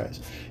about here, guys.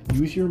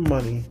 Use your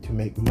money to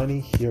make money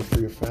here for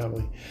your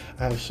family.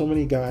 I have so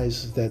many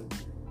guys that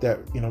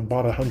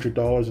bought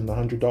 $100 and the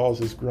 $100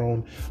 has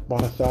grown,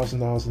 bought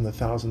 $1,000 and the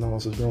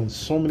 $1,000 has grown.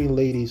 So many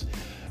ladies,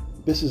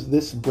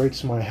 this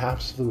breaks my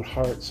absolute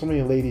heart. So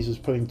many ladies is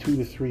putting $200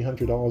 to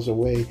 $300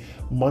 away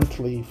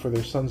monthly for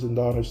their sons and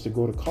daughters to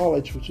go to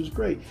college, which is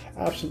great,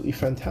 absolutely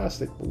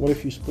fantastic. But what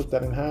if you split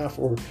that in half,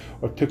 or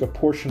took a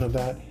portion of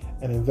that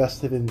and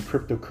invested in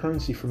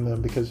cryptocurrency from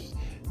them? Because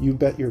you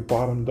bet your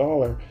bottom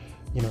dollar,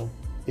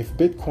 if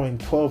Bitcoin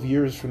 12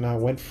 years from now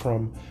went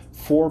from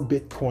 4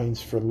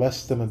 Bitcoins for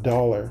less than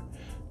 $1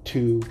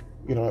 to,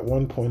 at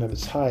one point at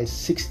its high,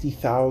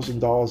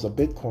 $60,000 a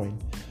Bitcoin,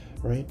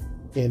 right?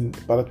 And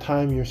by the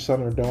time your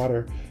son or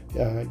daughter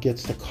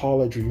gets to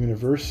college or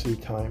university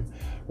time,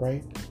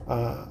 right?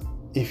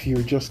 if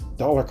you're just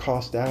dollar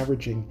cost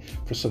averaging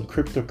for some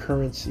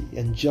cryptocurrency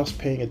and just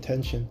paying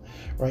attention,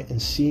 right,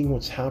 and seeing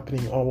what's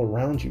happening all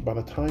around you, by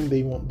the time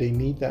they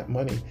need that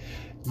money,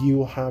 you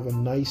will have a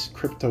nice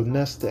crypto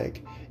nest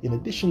egg in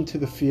addition to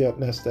the fiat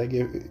nest egg,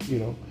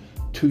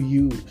 to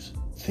use.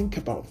 Think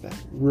about that.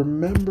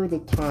 Remember the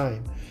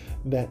time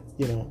that,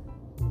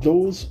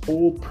 those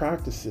old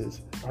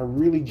practices are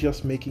really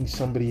just making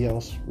somebody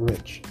else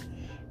rich,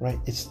 right?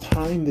 It's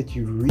time that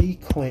you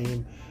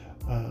reclaim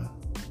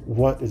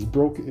what is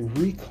broken,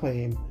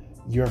 reclaim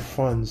your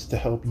funds to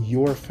help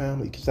your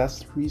family, because that's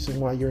the reason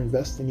why you're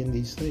investing in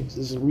these things.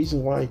 This is the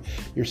reason why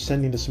you're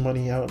sending this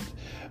money out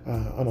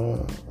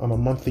on a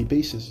monthly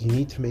basis. You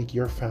need to make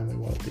your family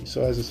wealthy.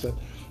 So as I said,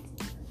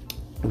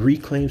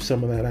 reclaim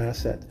some of that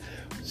asset,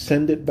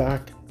 send it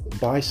back,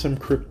 buy some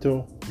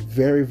crypto.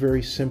 Very,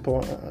 very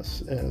simple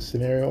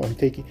scenario. I'm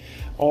taking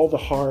all the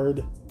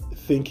hard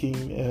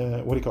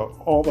thinking,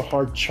 all the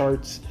hard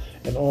charts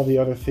and all the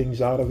other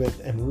things out of it,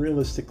 and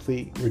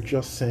realistically, we're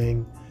just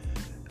saying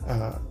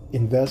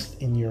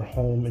invest in your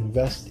home,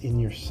 invest in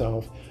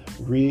yourself,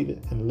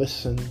 read and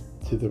listen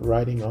to the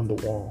writing on the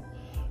wall,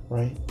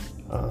 right?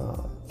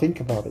 Think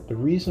about it. The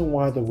reason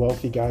why the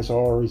wealthy guys are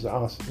always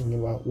asking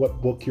about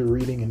what book you're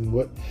reading and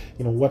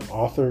what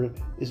author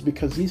is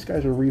because these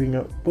guys are reading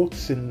up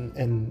books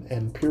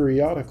and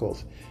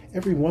periodicals.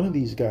 Every one of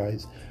these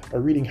guys are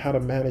reading how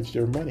to manage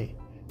their money.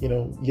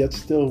 Yet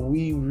still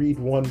we read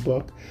one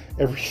book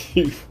every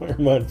 3-4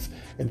 months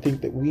and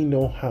think that we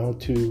know how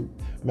to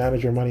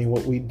manage our money. And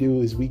what we do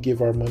is we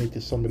give our money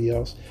to somebody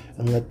else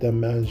and let them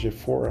manage it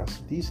for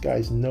us. These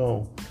guys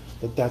know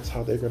that that's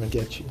how they're going to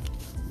get you.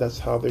 That's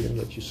how they're going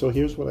to get you. So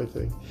here's what I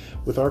think.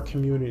 With our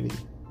community,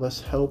 let's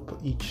help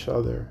each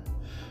other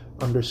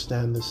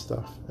understand this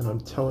stuff. And I'm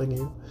telling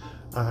you,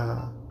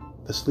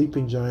 the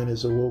sleeping giant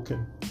is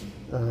awoken.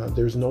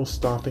 There's no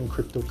stopping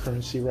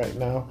cryptocurrency right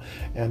now.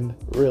 And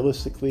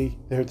realistically,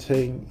 they're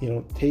saying,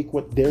 take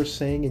what they're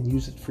saying and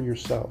use it for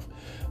yourself.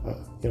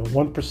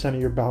 1%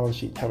 of your balance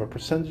sheet, have a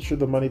percentage of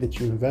the money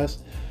that you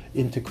invest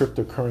into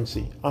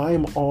cryptocurrency.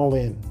 I'm all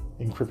in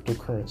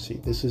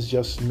cryptocurrency. This is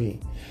just me.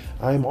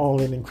 I'm all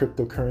in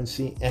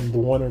cryptocurrency, and the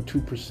 1 or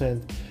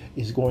 2%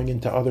 is going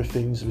into other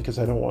things because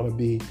I don't want to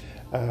be,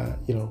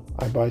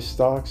 I buy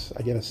stocks,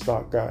 I get a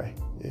stock guy,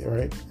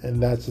 right?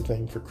 And that's the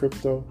thing for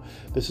crypto.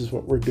 This is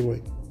what we're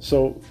doing.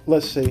 So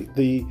let's say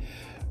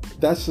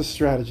that's the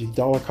strategy,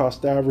 dollar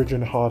cost average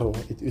and HODL.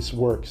 It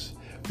works,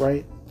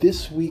 right?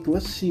 This week,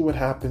 let's see what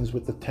happens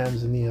with the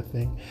Tanzania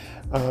thing.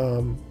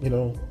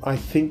 I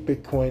think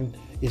Bitcoin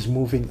is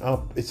moving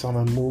up. It's on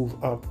a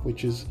move up,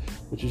 which is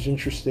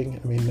interesting.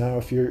 I mean, now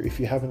if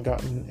you haven't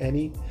gotten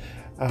any,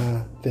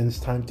 then it's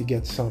time to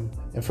get some.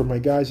 And for my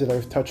guys that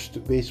I've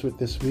touched base with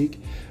this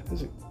week,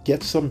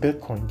 get some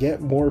Bitcoin,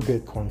 get more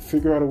Bitcoin,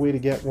 figure out a way to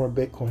get more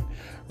Bitcoin,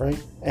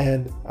 right?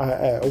 And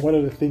one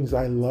of the things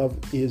I love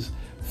is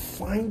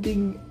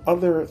finding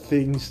other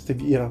things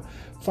to,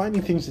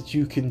 finding things that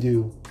you can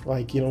do.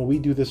 Like, we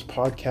do this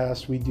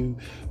podcast, we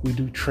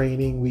do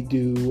training, we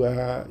do,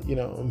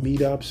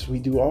 meetups, we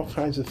do all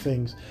kinds of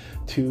things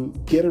to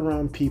get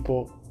around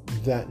people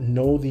that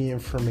know the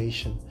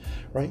information,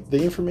 right?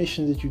 The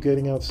information that you're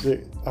getting out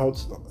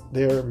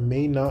there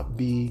may not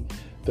be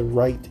the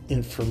right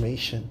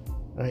information,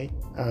 right?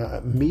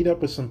 Meet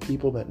up with some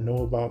people that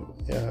know about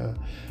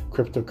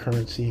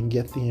cryptocurrency and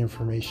get the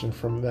information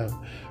from them,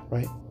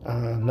 right?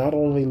 Not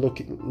only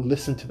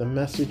listen to the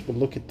message, but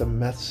look at the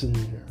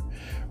messenger,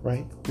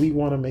 right? We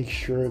want to make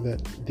sure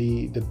that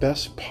the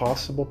best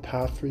possible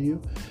path for you,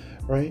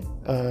 right,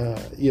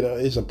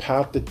 is a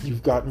path that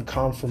you've gotten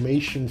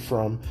confirmation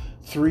from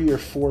 3 or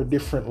 4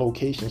 different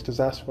locations, because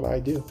that's what I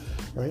do,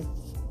 right?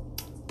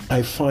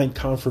 I find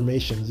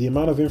confirmations. The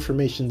amount of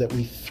information that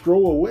we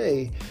throw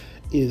away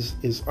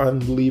is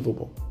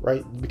unbelievable,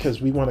 right?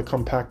 Because we want to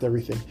compact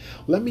everything.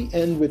 Let me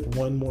end with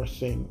one more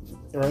thing,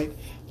 right?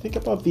 Think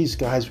about these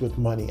guys with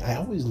money. I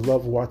always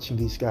love watching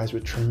these guys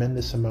with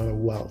tremendous amount of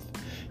wealth.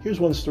 Here's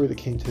one story that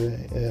came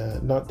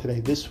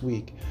this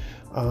week.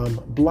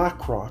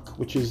 BlackRock,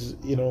 which is,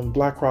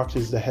 BlackRock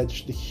is the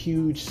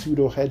huge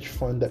pseudo hedge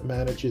fund that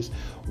manages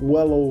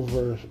well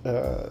over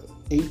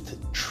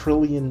 $8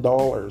 trillion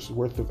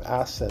worth of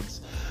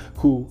assets,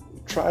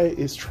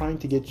 is trying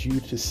to get you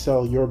to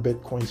sell your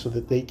Bitcoin so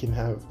that they can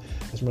have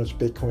as much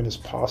Bitcoin as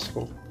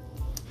possible.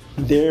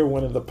 They're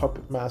one of the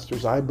puppet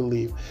masters, I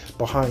believe,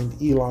 behind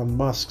Elon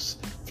Musk's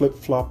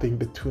flip-flopping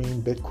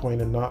between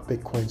Bitcoin and not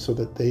Bitcoin, so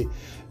that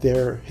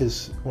they're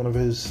one of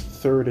his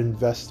third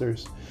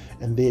investors.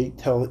 And they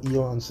tell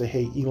Elon, say,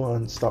 hey,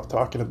 Elon, stop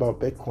talking about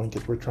Bitcoin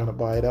because we're trying to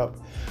buy it up.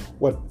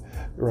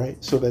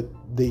 Right? So that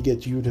they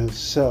get you to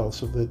sell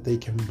so that they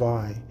can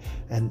buy,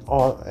 and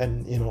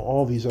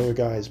all these other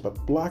guys.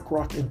 But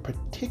BlackRock in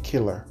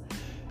particular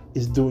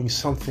is doing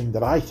something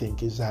that I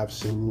think is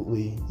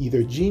absolutely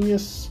either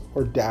genius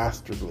or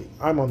dastardly.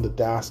 I'm on the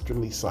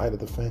dastardly side of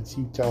the fence.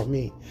 You tell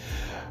me,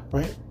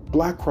 right?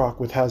 BlackRock,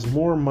 which has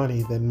more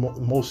money than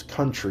most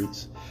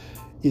countries,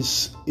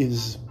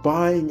 is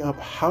buying up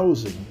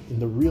housing in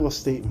the real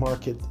estate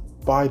market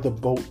by the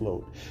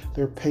boatload.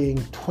 They're paying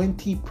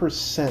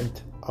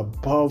 20%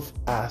 above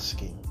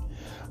asking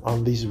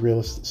on these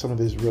some of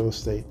these real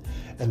estate,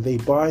 and they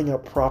buying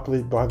up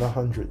property by the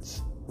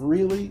hundreds.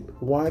 Really?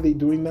 Why are they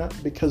doing that?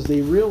 Because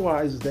they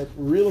realize that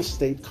real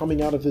estate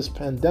coming out of this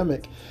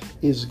pandemic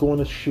is going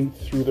to shoot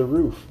through the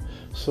roof.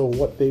 So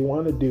what they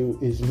want to do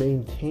is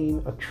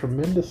maintain a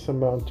tremendous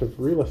amount of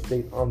real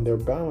estate on their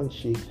balance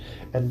sheet,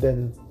 and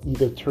then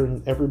either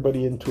turn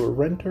everybody into a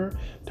renter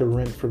to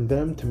rent from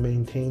them to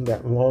maintain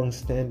that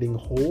long-standing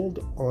hold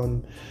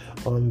on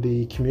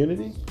the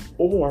community,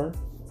 or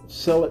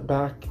sell it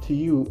back to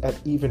you at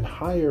even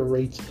higher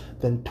rates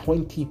than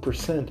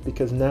 20%,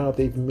 because now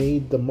they've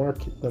made the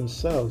market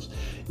themselves.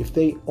 If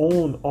they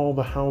own all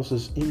the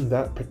houses in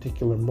that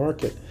particular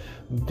market,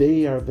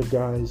 they are the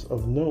guys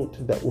of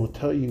note that will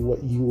tell you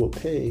what you will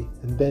pay,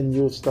 and then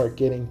you'll start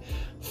getting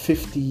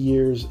 50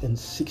 years and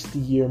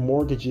 60-year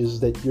mortgages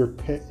that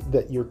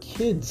your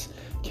kids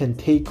can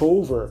take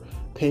over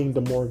paying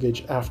the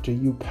mortgage after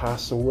you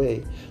pass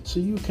away. So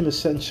you can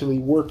essentially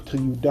work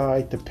till you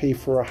die to pay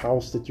for a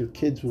house that your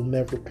kids will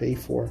never pay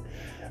for,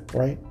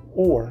 right?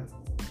 Or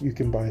you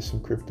can buy some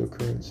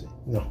cryptocurrency.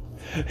 No,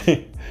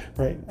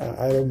 right?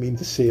 I don't mean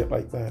to say it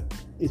like that.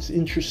 It's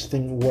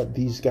interesting what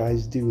these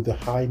guys do, the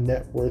high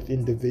net worth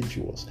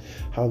individuals,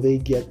 how they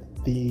get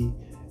the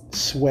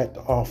sweat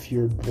off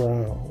your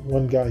brow.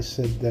 One guy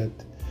said that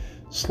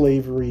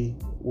slavery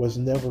was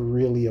never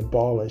really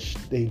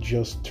abolished. They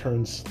just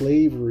turned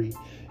slavery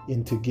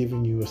into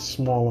giving you a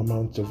small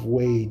amount of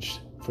wage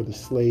for the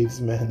slave's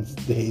man's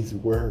day's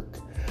work,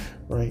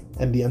 right?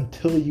 And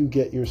until you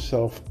get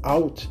yourself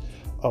out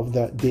of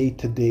that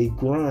day-to-day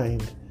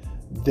grind,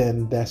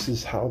 then this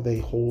is how they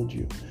hold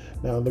you.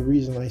 Now, the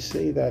reason I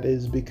say that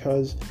is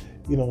because,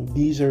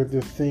 these are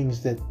the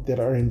things that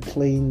are in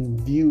plain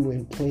view,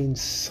 in plain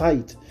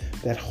sight,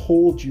 that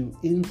hold you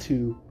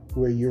into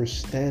where you're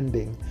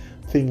standing.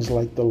 Things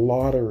like the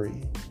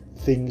lottery,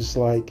 things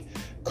like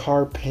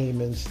car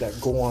payments that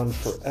go on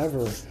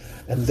forever,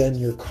 and then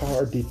your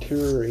car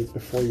deteriorates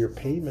before your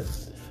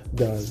payment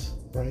does,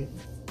 right?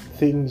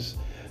 Things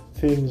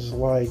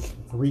like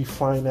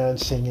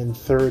refinancing and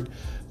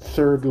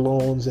third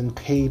loans and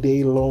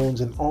payday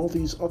loans and all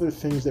these other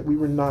things that we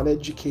were not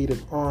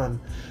educated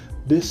on.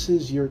 This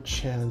is your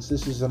chance.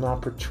 This is an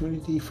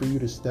opportunity for you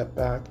to step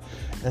back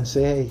and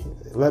say, hey,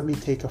 let me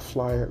take a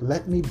flyer.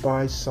 Let me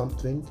buy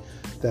something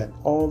that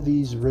all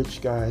these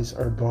rich guys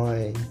are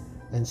buying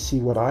and see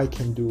what I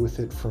can do with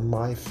it for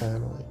my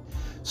family.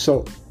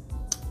 So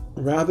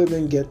rather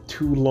than get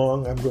too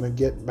long, I'm going to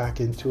get back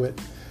into it.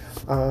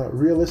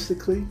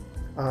 Realistically,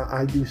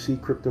 I do see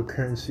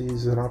cryptocurrency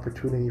as an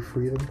opportunity for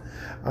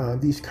freedom.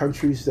 These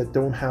countries that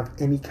don't have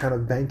any kind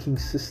of banking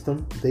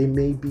system, they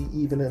may be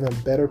even in a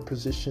better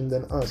position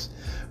than us,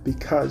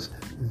 because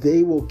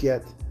they will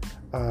get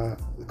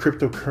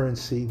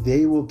cryptocurrency.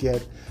 They will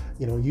get,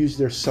 use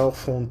their cell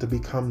phone to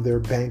become their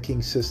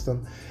banking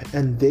system,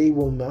 and they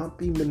will not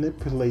be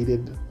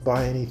manipulated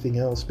by anything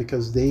else,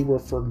 because they were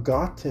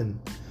forgotten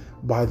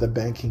by the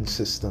banking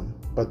system.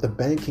 But the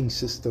banking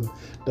system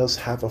does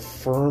have a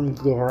firm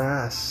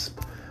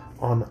grasp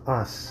on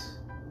us.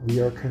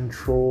 We are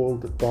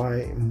controlled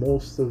by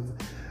most of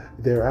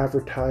their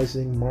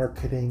advertising,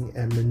 marketing,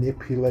 and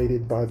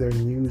manipulated by their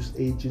news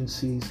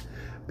agencies,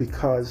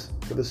 because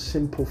for the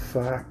simple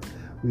fact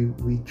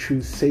we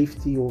choose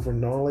safety over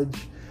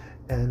knowledge,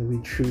 and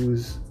we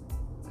choose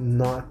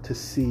not to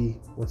see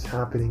what's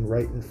happening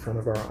right in front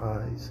of our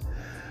eyes.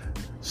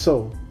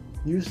 So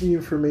use the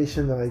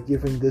information that I've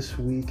given this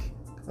week.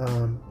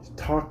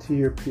 Talk to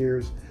your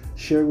peers,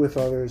 share with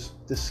others,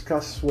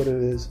 discuss what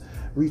it is,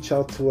 reach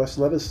out to us,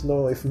 let us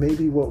know if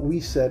maybe what we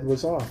said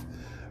was off,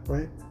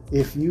 right?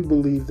 If you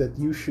believe that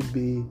you should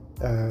be,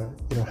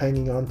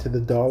 hanging on to the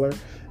dollar,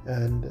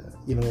 and,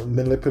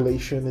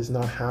 manipulation is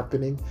not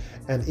happening,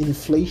 and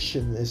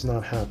inflation is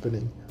not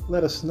happening,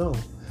 let us know.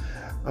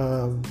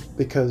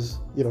 Because,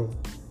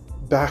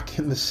 back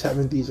in the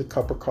 70s, a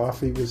cup of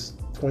coffee was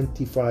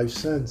 25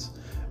 cents,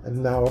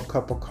 and now a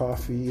cup of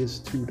coffee is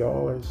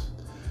 $2,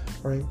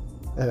 right?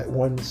 And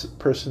one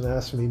person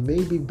asked me,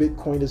 maybe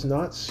Bitcoin is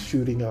not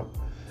shooting up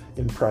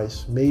in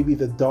price. Maybe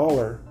the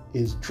dollar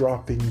is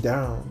dropping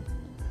down.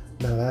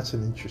 Now that's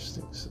an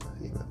interesting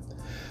statement.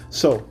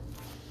 So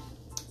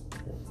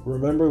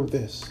remember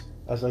this,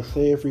 as I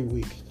say every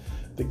week,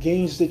 the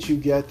gains that you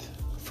get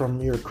from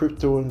your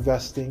crypto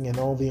investing and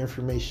all the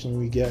information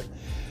we get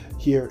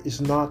here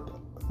is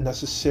not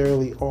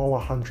necessarily all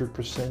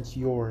 100%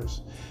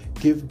 yours.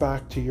 Give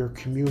back to your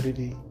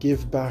community,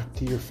 give back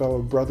to your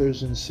fellow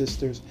brothers and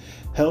sisters,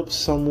 help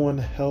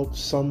someone,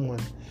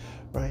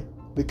 right?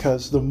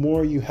 Because the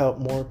more you help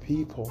more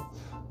people,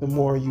 the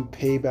more you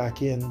pay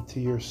back into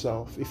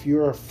yourself. If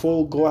you're a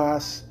full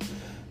glass,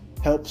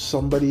 help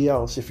somebody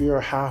else. If you're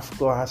a half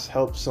glass,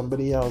 help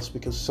somebody else,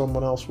 because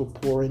someone else will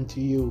pour into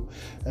you,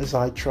 as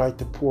I try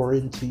to pour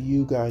into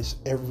you guys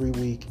every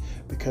week,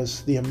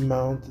 because the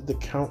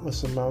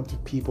countless amount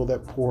of people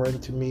that pour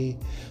into me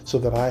so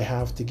that I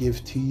have to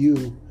give to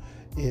you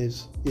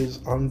is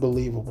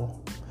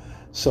unbelievable.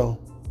 So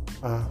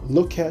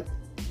Look at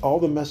all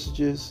the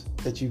messages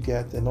that you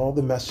get and all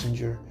the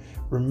messenger.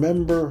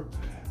 Remember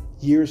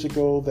years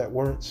ago that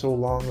weren't so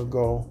long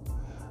ago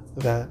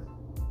that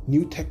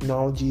new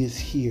technology is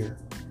here.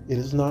 It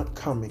is not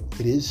coming.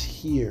 It is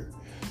here.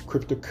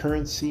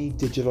 Cryptocurrency,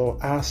 digital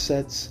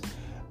assets,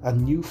 a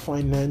new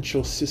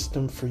financial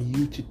system for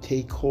you to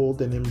take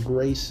hold and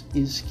embrace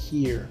is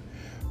here,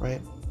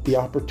 right? The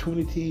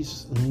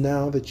opportunities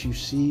now that you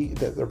see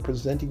that they're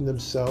presenting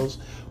themselves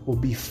will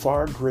be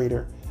far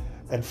greater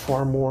and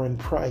far more in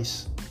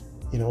price,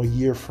 a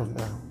year from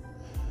now.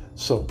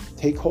 So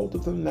take hold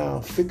of them now.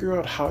 Figure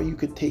out how you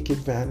could take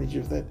advantage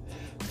of that.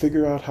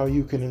 Figure out how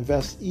you can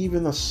invest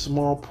even a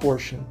small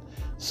portion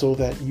so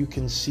that you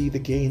can see the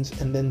gains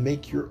and then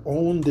make your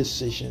own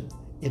decision,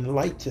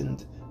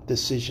 enlightened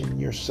decision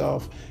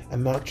yourself,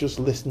 and not just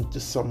listen to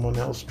someone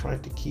else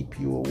trying to keep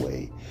you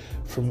away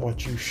from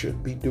what you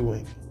should be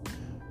doing.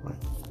 Right.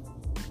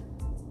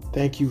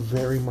 Thank you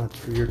very much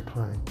for your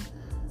time.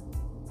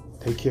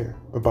 Take care.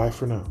 Bye-bye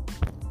for now.